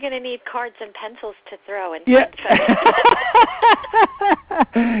 You're gonna need cards and pencils to throw in. Yeah.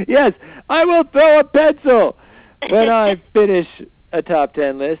 Yes, I will throw a pencil when I finish a top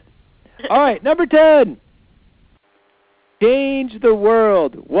 10 list. All right, number 10. Change the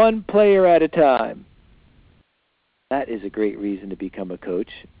world one player at a time. That is a great reason to become a coach.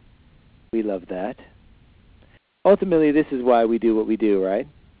 We love that. Ultimately, this is why we do what we do, right?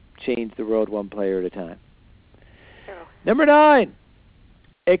 Change the world one player at a time. Oh. Number 9.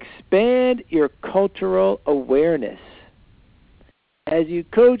 Expand your cultural awareness. As you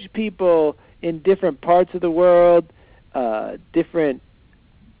coach people in different parts of the world, different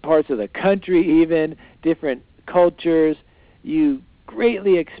parts of the country even, different cultures, you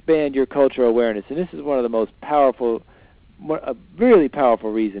greatly expand your cultural awareness. And this is one of the most powerful, a really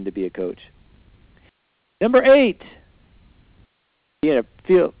powerful reason to be a coach. Number 8.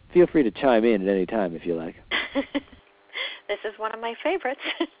 Feel free to chime in at any time if you like. This is one of my favorites.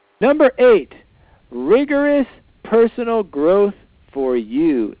 Number 8. Rigorous personal growth for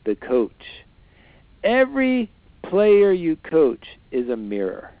you, the coach. Every player you coach is a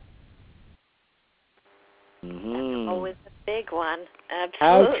mirror. Mm-hmm. That's always a big one.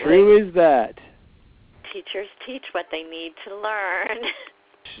 Absolutely. How true is that? Teachers teach what they need to learn.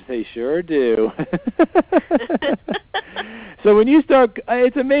 They sure do. So when you start,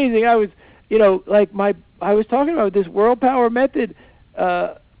 it's amazing. I was talking about this World Power Method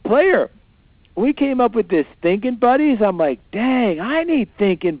player. We came up with this Thinking Buddies. I'm like, dang, I need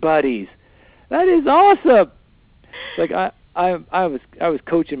Thinking Buddies. That is awesome. Like I was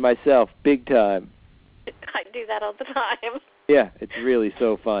coaching myself big time. I do that all the time. Yeah, it's really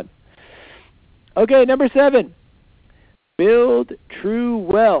so fun. Okay, number 7. Build true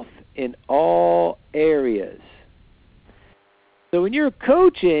wealth in all areas. So when you're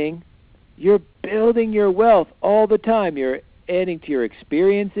coaching, you're building your wealth all the time. You're adding to your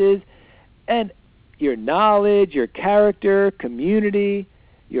experiences and your knowledge, your character, community,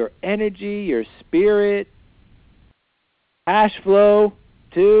 your energy, your spirit, cash flow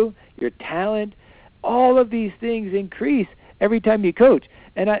too, your talent. All of these things increase every time you coach.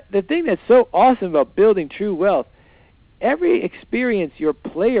 And the thing that's so awesome about building true wealth, every experience your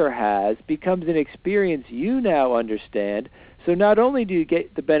player has becomes an experience you now understand. So not only do you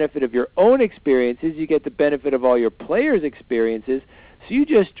get the benefit of your own experiences, you get the benefit of all your players' experiences. So you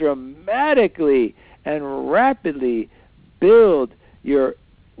just dramatically and rapidly build your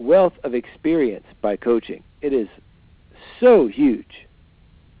wealth of experience by coaching. It is so huge.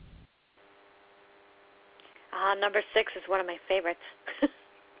 Number 6 is one of my favorites.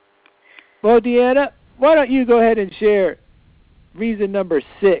 Well, Deanna, why don't you go ahead and share reason number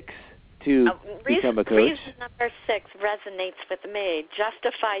 6 to become a coach? Reason number 6 resonates with me.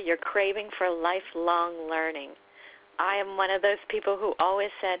 Justify your craving for lifelong learning. I am one of those people who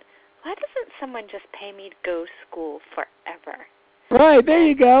always said, why doesn't someone just pay me to go to school forever? Right, there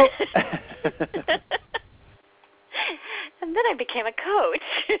you go. And then I became a coach.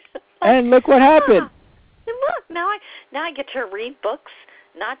 And look what happened. Look, now I get to read books,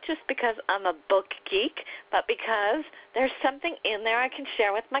 not just because I'm a book geek, but because there's something in there I can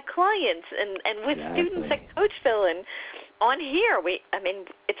share with my clients and with students at Coachville. on here,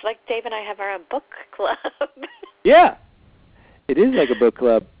 it's like Dave and I have our own book club. Yeah, it is like a book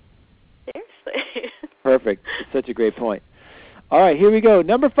club. Seriously. Perfect. It's such a great point. All right, here we go.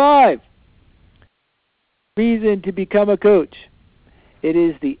 Number 5, reason to become a coach. It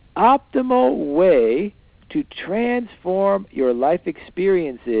is the optimal way to transform your life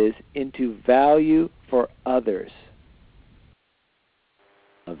experiences into value for others.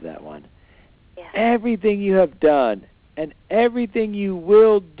 Love that one. Yeah. Everything you have done and everything you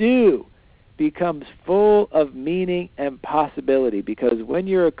will do becomes full of meaning and possibility, because when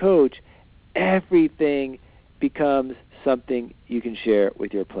you're a coach, everything becomes something you can share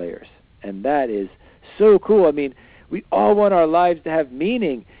with your players. And that is so cool. I mean, we all want our lives to have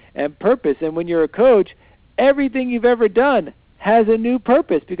meaning and purpose. And when you're a coach, everything you've ever done has a new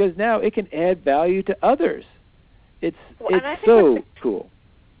purpose, because now it can add value to others. It's so cool.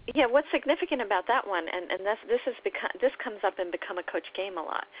 Yeah, what's significant about that one, and this comes up in Become a Coach Game a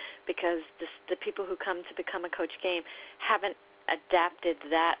lot, because the people who come to Become a Coach Game haven't adapted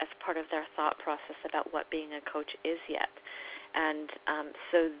that as part of their thought process about what being a coach is yet. And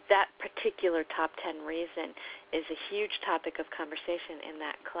so that particular top 10 reason is a huge topic of conversation in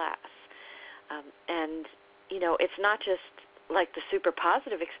that class. And, it's not just like the super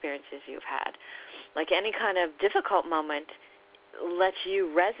positive experiences you've had. Like any kind of difficult moment lets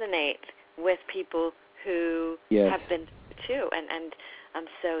you resonate with people who have been too. And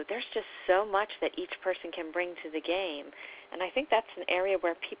so there's just so much that each person can bring to the game. And I think that's an area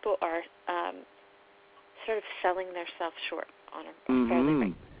where people are sort of selling themselves short on a fairly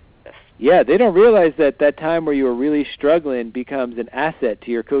regular basis. Yeah, they don't realize that time where you were really struggling becomes an asset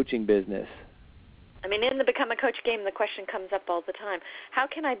to your coaching business. I mean, in the Become a Coach Game, the question comes up all the time. How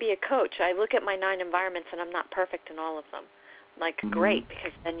can I be a coach? I look at my 9 environments, and I'm not perfect in all of them. Like, great,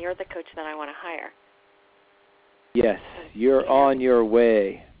 because then you're the coach that I want to hire. Yes, you're on your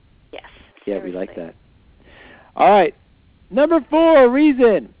way. Yes. Yeah, seriously. We like that. All right, number 4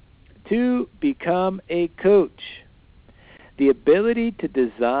 reason to become a coach. The ability to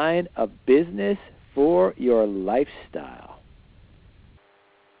design a business for your lifestyle.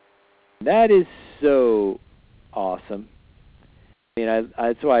 That is so awesome. I mean,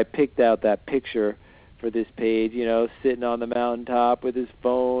 that's why I picked out that picture for this page, sitting on the mountaintop with his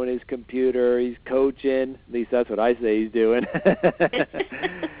phone, his computer, he's coaching. At least that's what I say he's doing.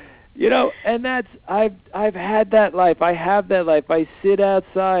 And that's I've had that life. I have that life. I sit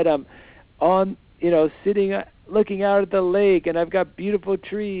outside. I'm on, sitting looking out at the lake, and I've got beautiful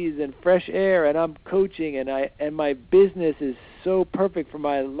trees and fresh air, and I'm coaching, and my business is so perfect for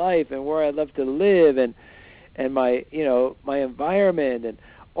my life and where I love to live, and my my environment and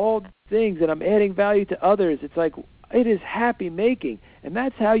all things, and I'm adding value to others. It's like, it is happy making. And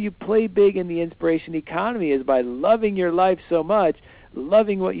that's how you play big in the inspiration economy, is by loving your life so much,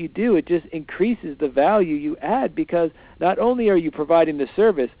 loving what you do. It just increases the value you add, because not only are you providing the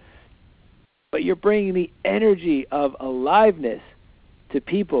service, but you're bringing the energy of aliveness to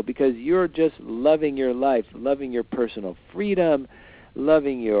people, because you're just loving your life, loving your personal freedom,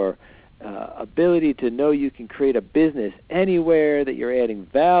 loving your ability to know you can create a business anywhere, that you're adding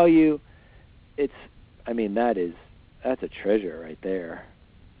value. That's a treasure right there.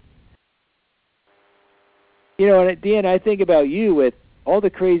 And Deanna, I think about you with all the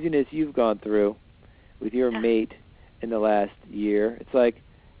craziness you've gone through with your mate in the last year. It's like,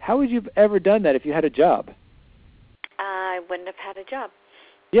 how would you have ever done that if you had a job? I wouldn't have had a job.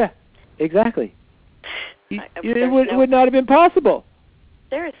 Yeah, exactly. It would not have been possible.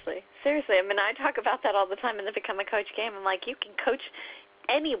 Seriously. I mean, I talk about that all the time in the Become a Coach Game. I'm like, you can coach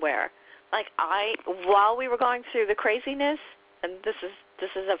anywhere. Like, while we were going through the craziness, and this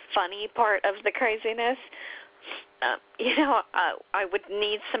is a funny part of the craziness, I would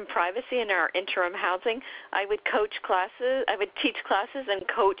need some privacy in our interim housing. I would coach classes. I would teach classes and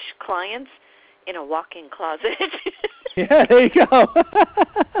coach clients in a walk-in closet. Yeah, there you go.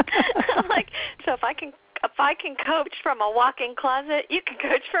 Like, so if I can coach from a walk-in closet, you can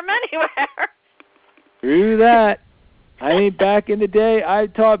coach from anywhere. True that. I mean, back in the day, I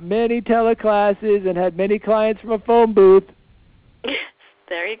taught many teleclasses and had many clients from a phone booth.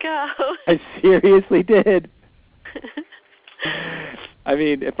 There you go. I seriously did. I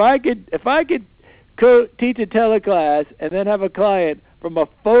mean, if I could teach a teleclass and then have a client from a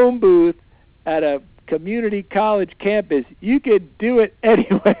phone booth at a community college campus, you could do it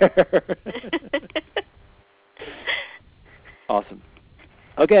anywhere. Awesome.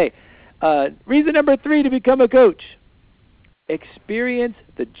 Okay, reason number 3 to become a coach. Experience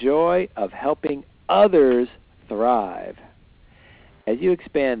the joy of helping others thrive. As you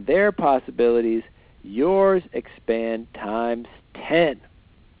expand their possibilities, yours expand times 10.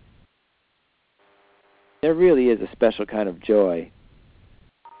 There really is a special kind of joy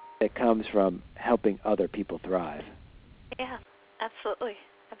that comes from helping other people thrive. Yeah, absolutely.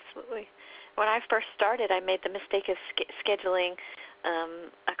 Absolutely. When I first started, I made the mistake of scheduling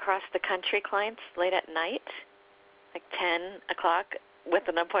across the country clients late at night, like 10 o'clock, with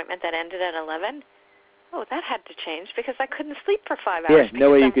an appointment that ended at 11. Oh, that had to change because I couldn't sleep for 5 hours. Yeah,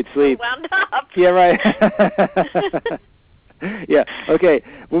 no way you could sleep. Wound up. Yeah, right. Yeah, okay.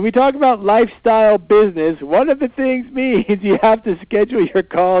 When we talk about lifestyle business, one of the things means you have to schedule your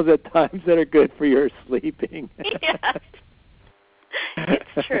calls at times that are good for your sleeping. Yes.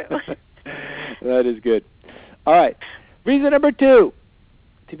 It's true. That is good. All right. Reason number 2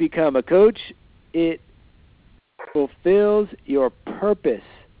 to become a coach, it fulfills your purpose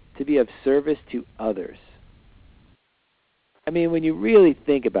to be of service to others. I mean, when you really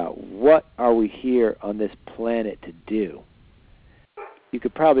think about what are we here on this planet to do, you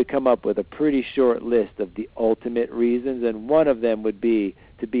could probably come up with a pretty short list of the ultimate reasons, and one of them would be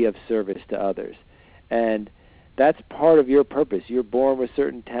to be of service to others. And that's part of your purpose. You're born with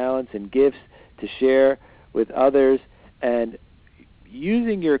certain talents and gifts to share with others, and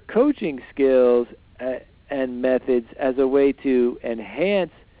using your coaching skills and methods as a way to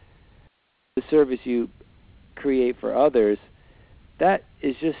enhance the service you create for others, that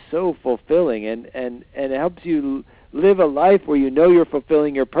is just so fulfilling, and it helps you live a life where you know you're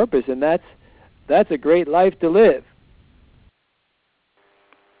fulfilling your purpose, and that's a great life to live.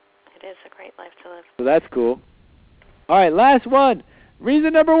 It is a great life to live. So that's cool. All right, last one.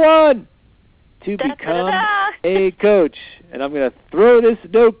 Reason number 1 to become a coach. And I'm going to throw this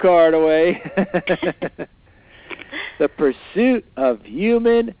note card away. The pursuit of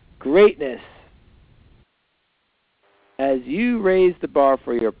human greatness. As you raise the bar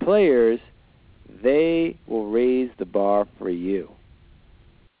for your players, they will raise the bar for you.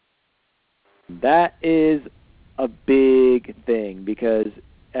 That is a big thing, because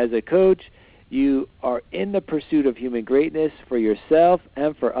as a coach, you are in the pursuit of human greatness for yourself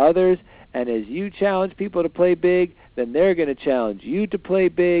and for others, and as you challenge people to play big, then they're going to challenge you to play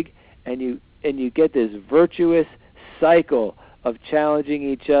big, and you get this virtuous cycle of challenging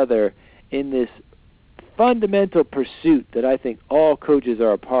each other in this fundamental pursuit that I think all coaches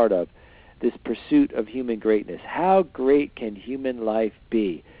are a part of, this pursuit of human greatness. How great can human life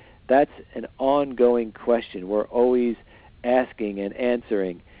be? That's an ongoing question we're always asking and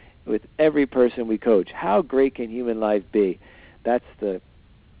answering with every person we coach. How great can human life be? That's what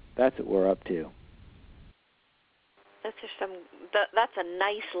we're up to. That's a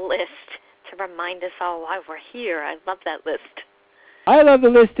nice list to remind us all why we're here. I love that list. I love the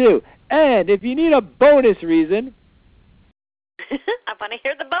list too. And if you need a bonus reason, I want to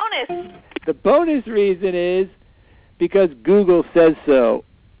hear the bonus. The bonus reason is because Google says so.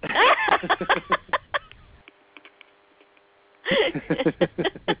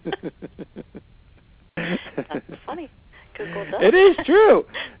 That's funny. Google does. It is true.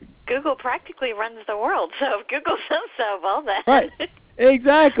 Google practically runs the world, so if Google says so, well then. Right.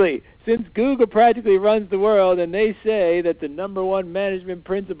 Exactly. Since Google practically runs the world and they say that the number 1 management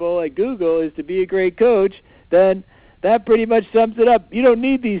principle at Google is to be a great coach, then that pretty much sums it up. You don't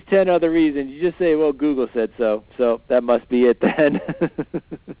need these 10 other reasons. You just say, well, Google said so, so that must be it then.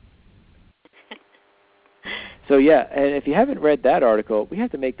 So yeah, and if you haven't read that article, we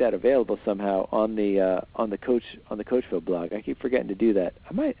have to make that available somehow on the Coachville blog. I keep forgetting to do that.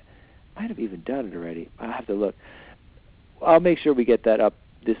 I might have even done it already. I'll have to look. I'll make sure we get that up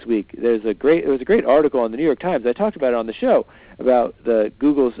this week. There was a great article on the New York Times. I talked about it on the show about the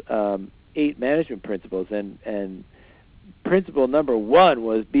Google's 8 management principles, and principle number 1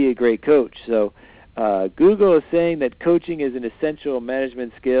 was be a great coach. So Google is saying that coaching is an essential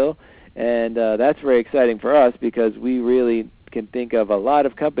management skill, and that's very exciting for us because we really can think of a lot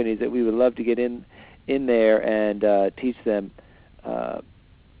of companies that we would love to get in there and teach them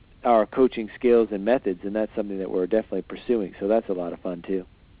our coaching skills and methods, and that's something that we're definitely pursuing. So that's a lot of fun too.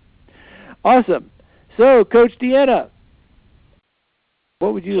 Awesome. So, Coach Deanna,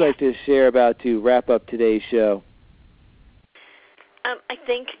 what would you like to share about to wrap up today's show? I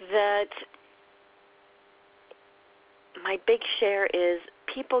think that my big share is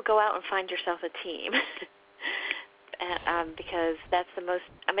people go out and find yourself a team. Because that's the most,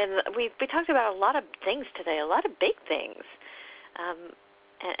 I mean, we talked about a lot of things today, a lot of big things.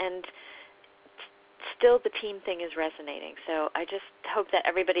 And still the team thing is resonating. So I just hope that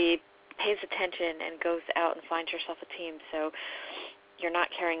everybody pays attention and goes out and finds yourself a team so you're not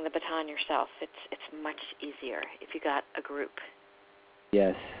carrying the baton yourself. It's much easier if you got a group.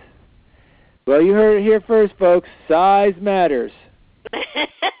 Yes. Well, you heard it here first, folks. Size matters.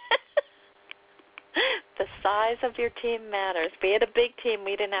 The size of your team matters. If we had a big team,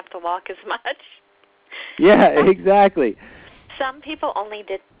 we didn't have to walk as much. Yeah, exactly. Some people only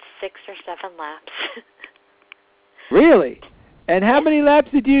did 6 or 7 laps. Really? And how many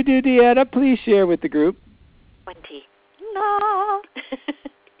laps did you do, Deanna? Please share with the group. 20. No.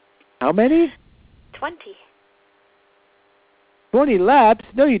 How many? 20. 20 laps?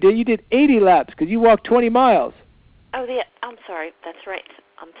 No, you did. You did 80 laps because you walked 20 miles. Oh, yeah. I'm sorry. That's right.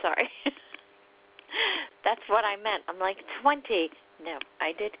 I'm sorry. That's what I meant. I'm like, 20. No,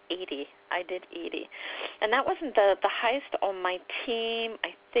 I did 80. And that wasn't the highest on my team.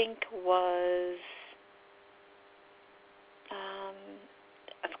 I think was,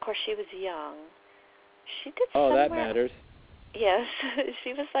 of course, she was young. She did somewhere. Oh, that matters. Yes.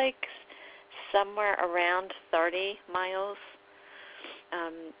 She was like somewhere around 30 miles.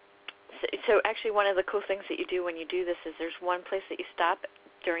 So actually one of the cool things that you do when you do this is there's one place that you stop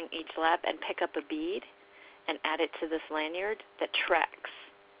during each lap and pick up a bead and add it to this lanyard that tracks.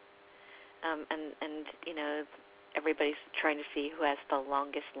 And you know, everybody's trying to see who has the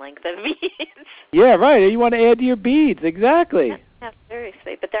longest length of beads. Yeah, right. You want to add to your beads, exactly. Yeah,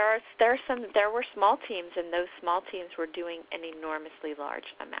 seriously. But there were small teams, and those small teams were doing an enormously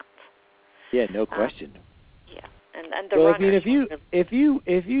large amount. Yeah, no question. Yeah, and the well, runners. If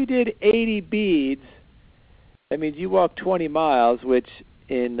you did 80 beads, that means you walk 20 miles, which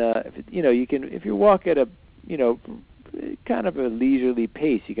in you can, if you walk at a kind of a leisurely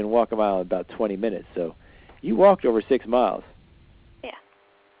pace, you can walk a mile in about 20 minutes. So you walked over 6 miles. Yeah.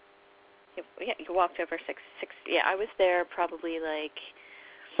 Yeah, you walked over six. Yeah, I was there probably like.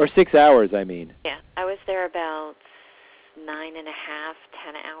 Or 6 hours, I mean. Yeah, I was there about 9.5,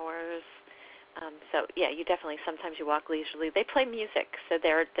 10 hours. So yeah, you definitely, sometimes you walk leisurely. They play music, so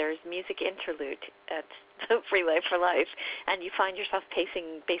there's music interlude at Free Life for Life, and you find yourself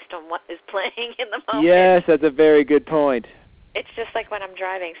pacing based on what is playing in the moment. Yes, that's a very good point. It's just like when I'm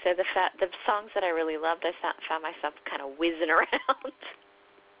driving. So the songs that I really loved, I found myself kind of whizzing around.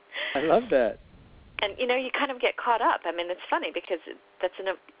 I love that. And you kind of get caught up. I mean, it's funny because that's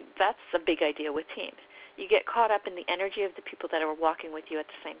a big idea with teams. You get caught up in the energy of the people that are walking with you at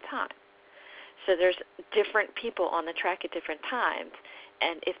the same time. So there's different people on the track at different times,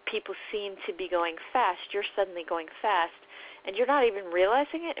 and if people seem to be going fast, you're suddenly going fast, and you're not even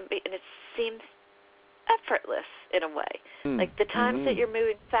realizing it, and it seems effortless in a way. Like the times that you're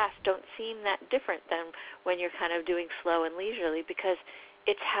moving fast don't seem that different than when you're kind of doing slow and leisurely, because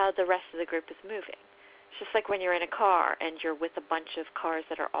it's how the rest of the group is moving. It's just like when you're in a car and you're with a bunch of cars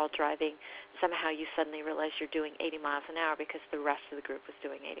that are all driving, somehow you suddenly realize you're doing 80 miles an hour because the rest of the group was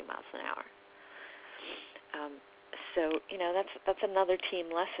doing 80 miles an hour. So that's another team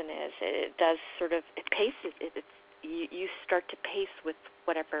lesson. Is it does sort of, it paces. You start to pace with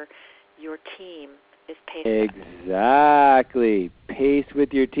whatever your team is pacing. Exactly, pace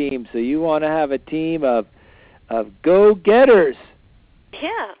with your team. So you want to have a team of go-getters.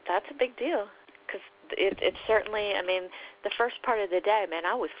 Yeah, that's a big deal, because it certainly. I mean, the first part of the day, man,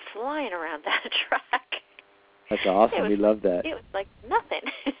 I was flying around that track. That's awesome. We love that. It was like nothing.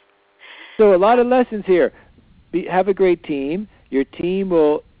 So a lot of lessons here. Have a great team. Your team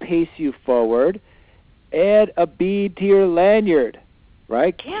will pace you forward. Add a bead to your lanyard,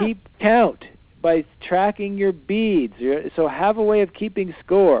 right? Yeah. Keep count by tracking your beads. So have a way of keeping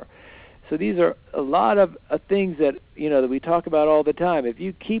score. So these are a lot of things that that we talk about all the time. If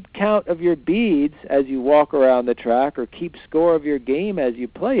you keep count of your beads as you walk around the track, or keep score of your game as you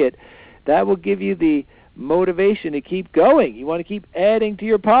play it, that will give you the motivation to keep going. You want to keep adding to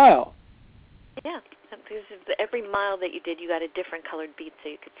your pile. Yeah, because every mile that you did, you got a different colored bead, so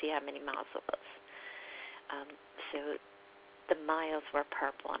you could see how many miles it was. So the miles were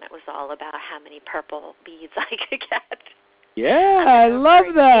purple, and it was all about how many purple beads I could get. Yeah, I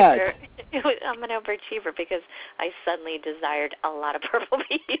love that. I'm an overachiever because I suddenly desired a lot of purple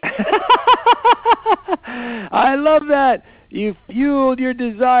beads. I love that. You fueled your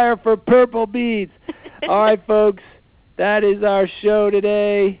desire for purple beads. All right, folks, that is our show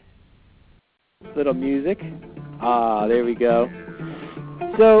today. Little music. There we go.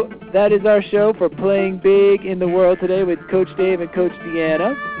 So that is our show for Playing Big in the World today with Coach Dave and Coach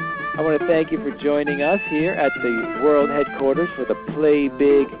Deanna. I want to thank you for joining us here at the World Headquarters for the Play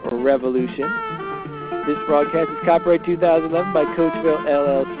Big Revolution. This broadcast is copyright 2011 by Coachville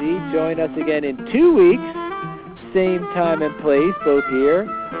LLC. Join us again in 2 weeks, same time and place, both here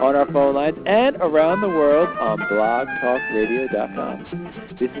on our phone lines and around the world on blogtalkradio.com.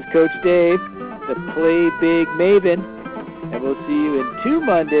 This is Coach Dave, the Play Big Maven, and we'll see you in 2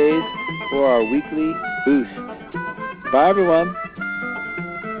 Mondays for our weekly boost. Bye, everyone.